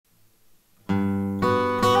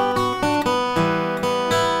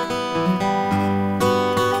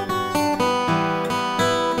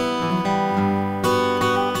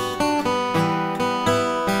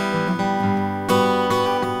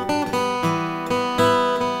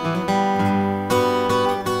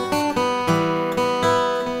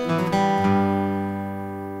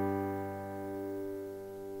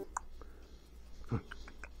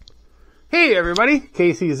everybody,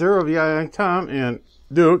 KC0VI Tom and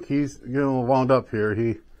Duke. He's getting a little wound up here.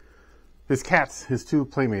 His cats, his two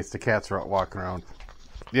playmates, the cats are out walking around.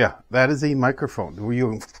 Yeah, that is a microphone. Why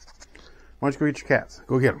don't you go get your cats?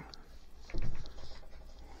 Go get them.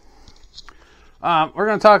 We're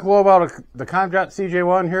going to talk a little about the ComJot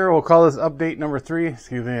CJ1 here. We'll call this update number 3.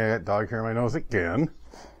 Excuse me, I got dog hair in my nose again.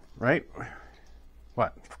 Right?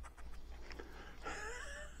 What?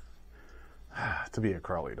 To be a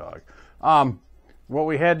crawly dog. What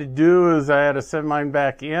we had to do is I had to send mine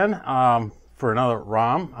back in for another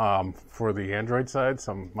ROM for the Android side,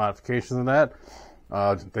 some modifications in that.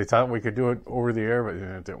 They thought we could do it over the air, but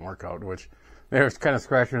it didn't work out, which they were kind of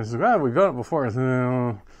scratching and said, well, we've done it before.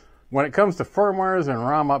 When it comes to firmwares and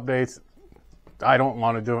ROM updates, I don't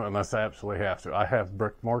want to do it unless I absolutely have to. I have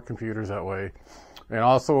bricked more computers that way. And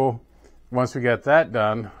also, once we got that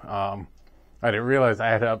done, I didn't realize I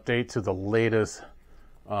had to update to the latest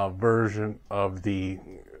version of the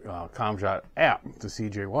ComJot app, the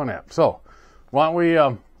CJ1 app. So, why don't we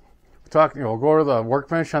talk? We'll go to the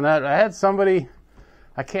workbench on that. I had somebody,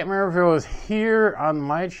 I can't remember if it was here on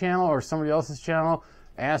my channel or somebody else's channel,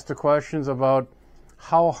 asked the questions about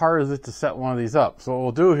how hard is it to set one of these up. So what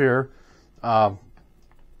we'll do here,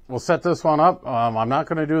 we'll set this one up. I'm not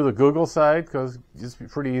going to do the Google side because it's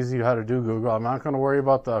pretty easy how to do Google. I'm not going to worry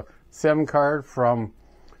about the SIM card from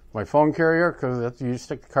my phone carrier because you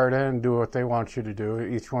stick the card in and do what they want you to do.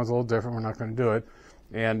 Each one's a little different. We're not going to do it.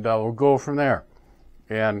 And we'll go from there.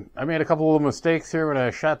 And I made a couple little mistakes here when I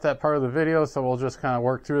shot that part of the video, so we'll just kind of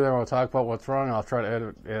work through there. We'll talk about what's wrong, and I'll try to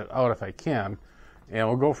edit it out if I can. And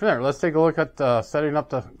we'll go from there. Let's take a look at setting up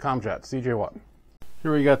the ComJot CJ1.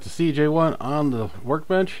 Here we got the CJ1 on the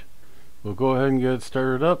workbench. We'll go ahead and get it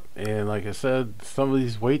started up, and like I said, some of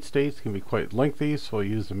these wait states can be quite lengthy, so we'll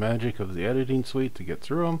use the magic of the editing suite to get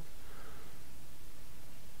through them.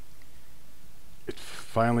 It's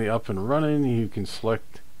finally up and running. You can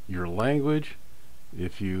select your language.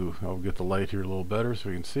 I'll get the light here a little better so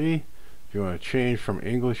we can see. If you want to change from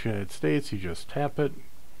English United States, you just tap it,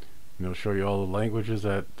 and it'll show you all the languages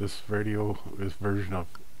that this version of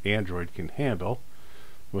Android can handle.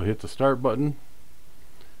 We'll hit the start button.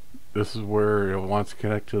 This is where it wants to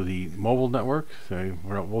connect to the mobile network. So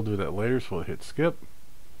we'll do that later, so we'll hit skip.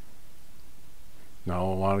 Now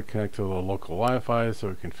we'll want to connect to the local Wi-Fi so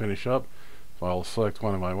we can finish up. So I'll select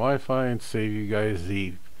one of my Wi-Fi and save you guys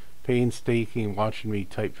the painstaking watching me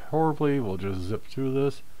type horribly. We'll just zip through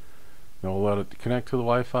this. Now we'll let it connect to the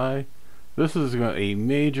Wi-Fi. This is a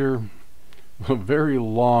major, very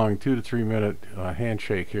long 2 to 3 minute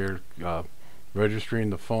handshake here, registering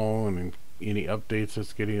the phone and any updates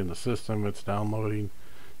it's getting in the system, it's downloading,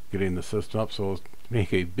 getting the system up. So let's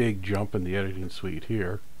make a big jump in the editing suite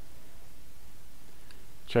here.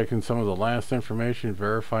 Checking some of the last information,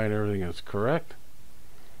 verifying everything is correct.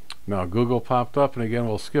 Now Google popped up, and again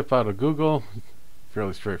we'll skip out of Google.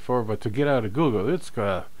 Fairly straightforward, but to get out of Google, it's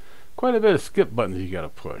got quite a bit of skip buttons you got to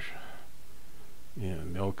push.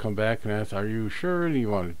 And they'll come back and ask, are you sure you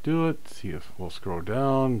want to do it? See if we'll scroll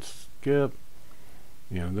down, skip.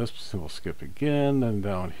 And this we'll skip again. Then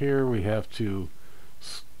down here we have to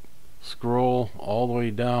scroll all the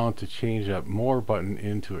way down to change that more button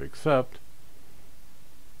into accept.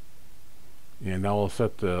 And now we'll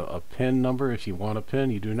set a pin number if you want a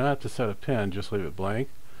pin. You do not have to set a pin, just leave it blank.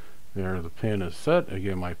 There, the pin is set.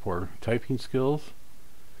 Again, my poor typing skills.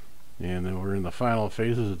 And then we're in the final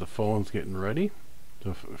phases of the phone's getting ready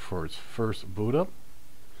for its first boot up.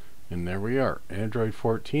 And there we are, Android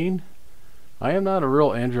 14. I am not a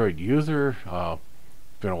real Android user.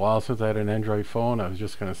 Been a while since I had an Android phone. I was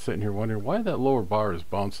just kind of sitting here wondering why that lower bar is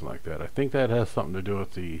bouncing like that. I think that has something to do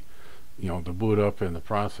with the boot up and the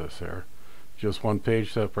process there. Just one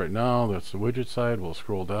page set up right now. That's the widget side. We'll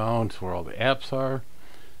scroll down to where all the apps are.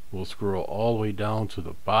 We'll scroll all the way down to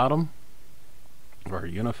the bottom where our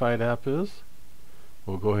unified app is.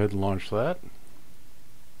 We'll go ahead and launch that.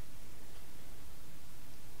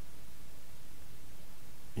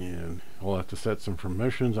 And we'll have to set some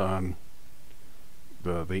permissions on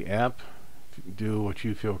the app. Do what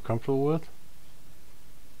you feel comfortable with.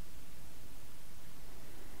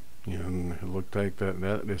 And it looked like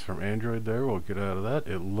that is from Android there. We'll get out of that.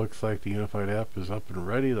 It looks like the unified app is up and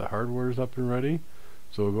ready. The hardware is up and ready.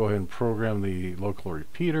 So we'll go ahead and program the local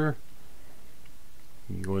repeater.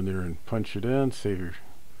 You can go in there and punch it in, save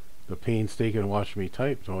the painstaking watch me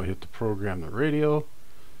type. So I'll hit the program the radio,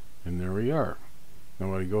 and there we are.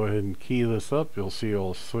 Now when I go ahead and key this up, you'll see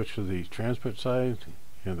it'll switch to the transmit side,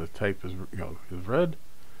 and the type is red.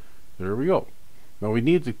 There we go. Now we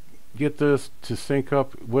need to get this to sync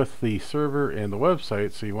up with the server and the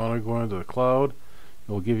website. So you want to go into the cloud.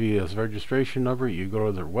 It will give you this registration number. You go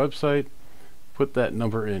to their website, put that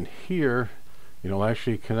number in here, and it'll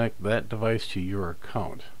actually connect that device to your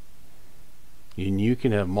account. And you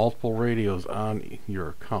can have multiple radios on your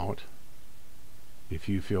account if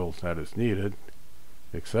you feel that is needed.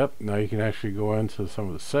 Except now you can actually go into some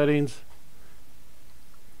of the settings.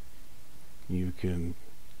 You can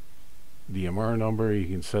DMR number, you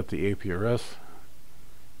can set the APRS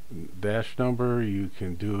dash number, you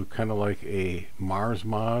can do kind of like a Mars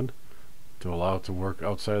mod to allow it to work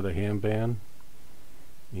outside the ham band.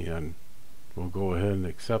 And we'll go ahead and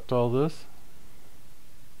accept all this.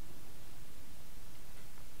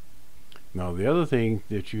 Now the other thing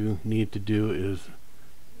that you need to do is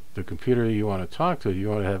the computer you want to talk to, you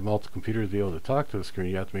want to have multiple computers be able to talk to the screen,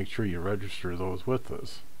 you have to make sure you register those with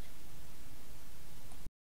this.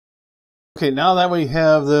 Okay, now that we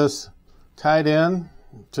have this tied in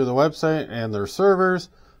to the website and their servers,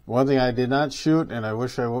 one thing I did not shoot, and I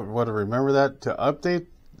wish I would have remembered that, to update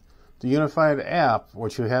the unified app,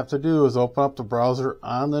 what you have to do is open up the browser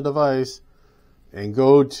on the device and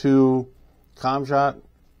go to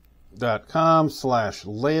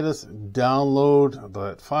ComJot.com/latest, download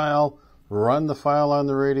that file, run the file on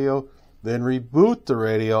the radio, then reboot the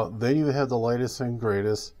radio, then you have the latest and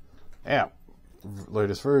greatest app,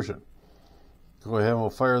 latest version. Go ahead and we'll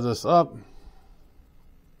fire this up.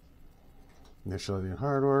 Initializing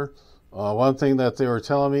hardware. One thing that they were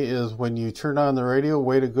telling me is when you turn on the radio,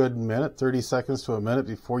 wait a good minute, 30 seconds to a minute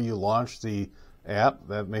before you launch the app.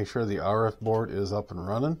 That makes sure the RF board is up and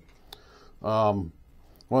running. One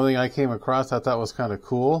thing I came across I thought was kind of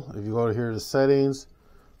cool. If you go here to settings,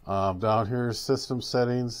 down here system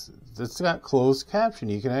settings, it's got closed caption.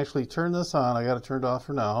 You can actually turn this on. I got it turned off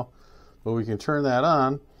for now, but we can turn that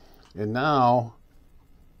on, and now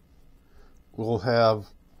we'll have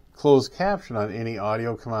closed caption on any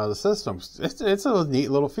audio come out of the system. It's a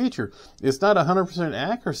neat little feature. It's not 100%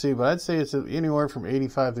 accuracy, but I'd say it's anywhere from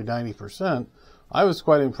 85 to 90%. I was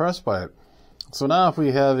quite impressed by it. So now if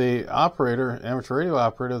we have a operator, amateur radio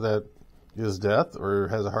operator that is deaf or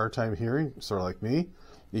has a hard time hearing, sort of like me,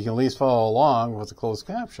 you can at least follow along with the closed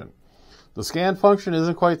caption. The scan function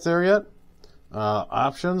isn't quite there yet.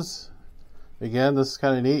 Options, again, this is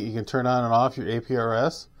kind of neat. You can turn on and off your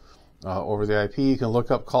APRS. Over the IP, you can look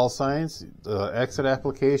up call signs. The exit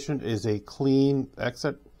application is a clean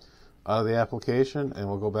exit out of the application, and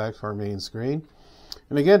we'll go back to our main screen.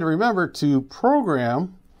 And again, to remember to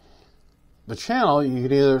program the channel, you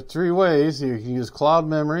can either three ways. You can use cloud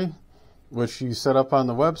memory, which you set up on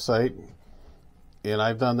the website, and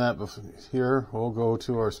I've done that before. Here, we'll go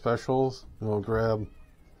to our specials, and we'll grab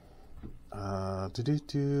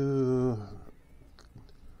the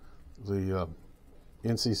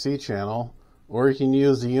NCC channel, or you can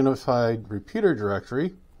use the unified repeater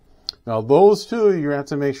directory. Now those two, you're going to have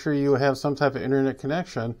to make sure you have some type of internet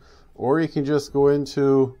connection, or you can just go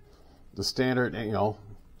into the standard,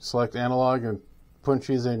 select analog and punch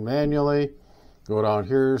these in manually. Go down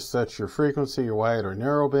here, set your frequency, your wide or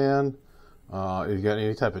narrow band. If you got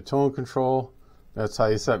any type of tone control, that's how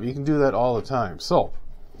you set up. You can do that all the time. So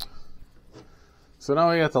now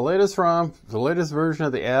we got the latest ROM, the latest version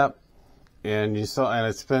of the app. And you saw, and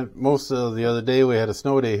I spent most of the other day, we had a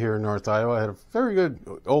snow day here in North Iowa. I had a very good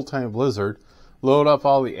old-time blizzard. Load up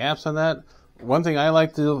all the apps on that. One thing I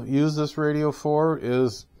like to use this radio for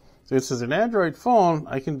is, since it's an Android phone,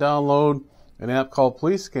 I can download an app called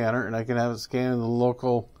Police Scanner, and I can have it scan in the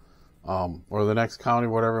local, or the next county,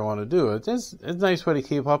 whatever I want to do. It's a nice way to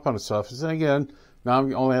keep up on stuff. And again, now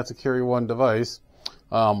I only have to carry one device.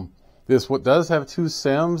 This does have two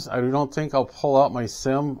SIMs. I don't think I'll pull out my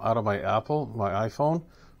SIM out of my iPhone.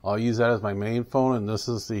 I'll use that as my main phone, and this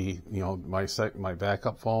is the, my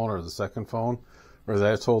backup phone or the second phone. Or as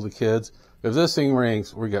I told the kids, if this thing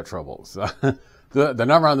rings, we got trouble. So the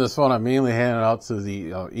number on this phone I'm mainly handing out to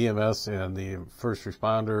the EMS and the first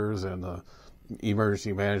responders and the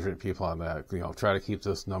emergency management people on that. Try to keep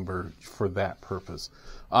this number for that purpose.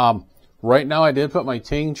 Right now, I did put my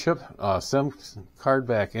Ting chip SIM card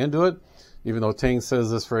back into it, even though Ting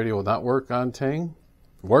says this radio will not work on Ting.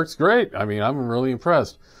 Works great. I mean, I'm really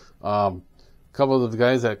impressed. A couple of the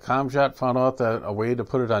guys at ComJot found out that a way to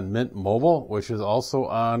put it on Mint Mobile, which is also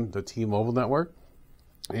on the T-Mobile network,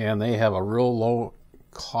 and they have a real low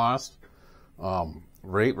cost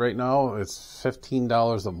rate right now. It's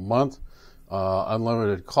 $15 a month,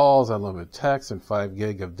 unlimited calls, unlimited text, and 5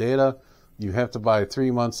 gig of data. You have to buy 3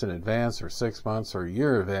 months in advance or 6 months or a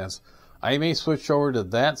year in advance. I may switch over to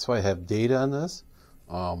that so I have data on this.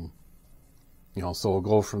 So we'll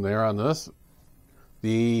go from there on this.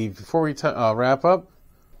 Before we wrap up,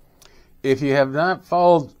 if you have not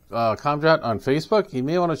followed ComJot on Facebook, you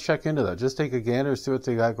may want to check into that. Just take a gander, see what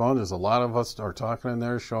they got going. There's a lot of us are talking in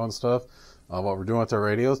there, showing stuff, what we're doing with our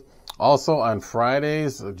radios. Also on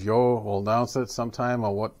Fridays, Joe will announce it sometime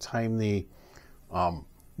on what time the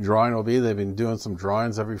drawing will be. They've been doing some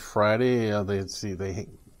drawings every Friday. They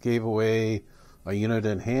gave away a unit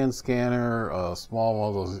in hand scanner, a small one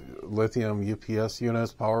of those lithium UPS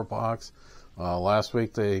units, power box. Last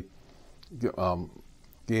week they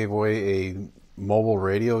gave away a mobile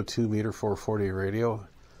radio, 2-meter 440 radio,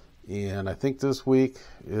 and I think this week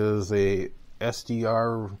is a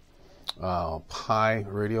SDR Pi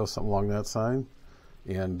radio, something along that side.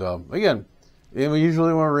 And again, and we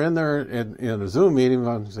usually when we're in there in a Zoom meeting,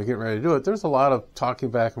 as I get ready to do it, there's a lot of talking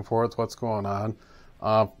back and forth, what's going on.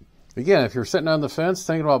 Again, if you're sitting on the fence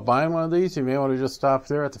thinking about buying one of these, you may want to just stop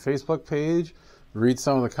there at the Facebook page, read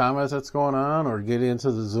some of the comments that's going on, or get into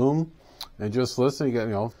the Zoom and just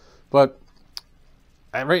listen. But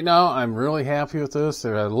right now, I'm really happy with this.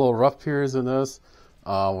 There had a little rough periods in this.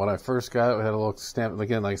 When I first got it, we had a little stamp.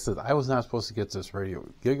 Again, like I said, I was not supposed to get this radio.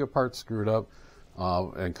 Gigapart screwed up,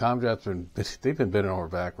 and ComJot's they've been bending over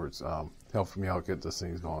backwards, helping me out get this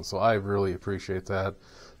thing going. So I really appreciate that.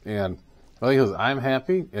 And like I said, I'm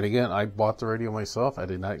happy. And again, I bought the radio myself. I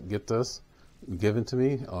did not get this given to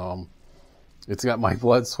me. It's got my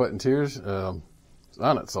blood, sweat, and tears on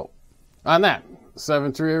it. So on that,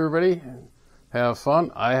 7-3, everybody. Have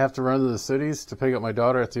fun. I have to run to the cities to pick up my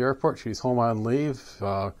daughter at the airport. She's home on leave.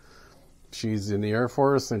 She's in the Air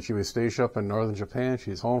Force, and she was stationed up in northern Japan.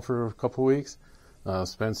 She's home for a couple weeks.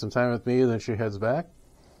 Spend some time with me, then she heads back.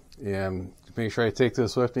 And make sure I take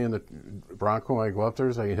this with me in the Bronco when I go up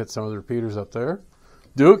there so I can hit some of the repeaters up there.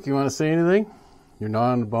 Duke, you want to say anything? You're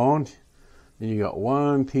not on the bone. And you got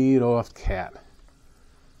one peed off cat.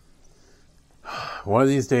 One of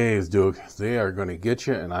these days, Duke, they are going to get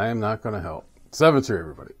you, and I am not going to help. 7-3,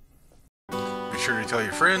 everybody. Be sure to tell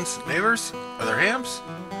your friends, neighbors, other hams.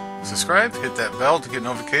 Subscribe, hit that bell to get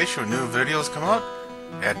notification when new videos come out.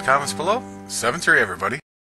 Add comments below. 7-3, everybody.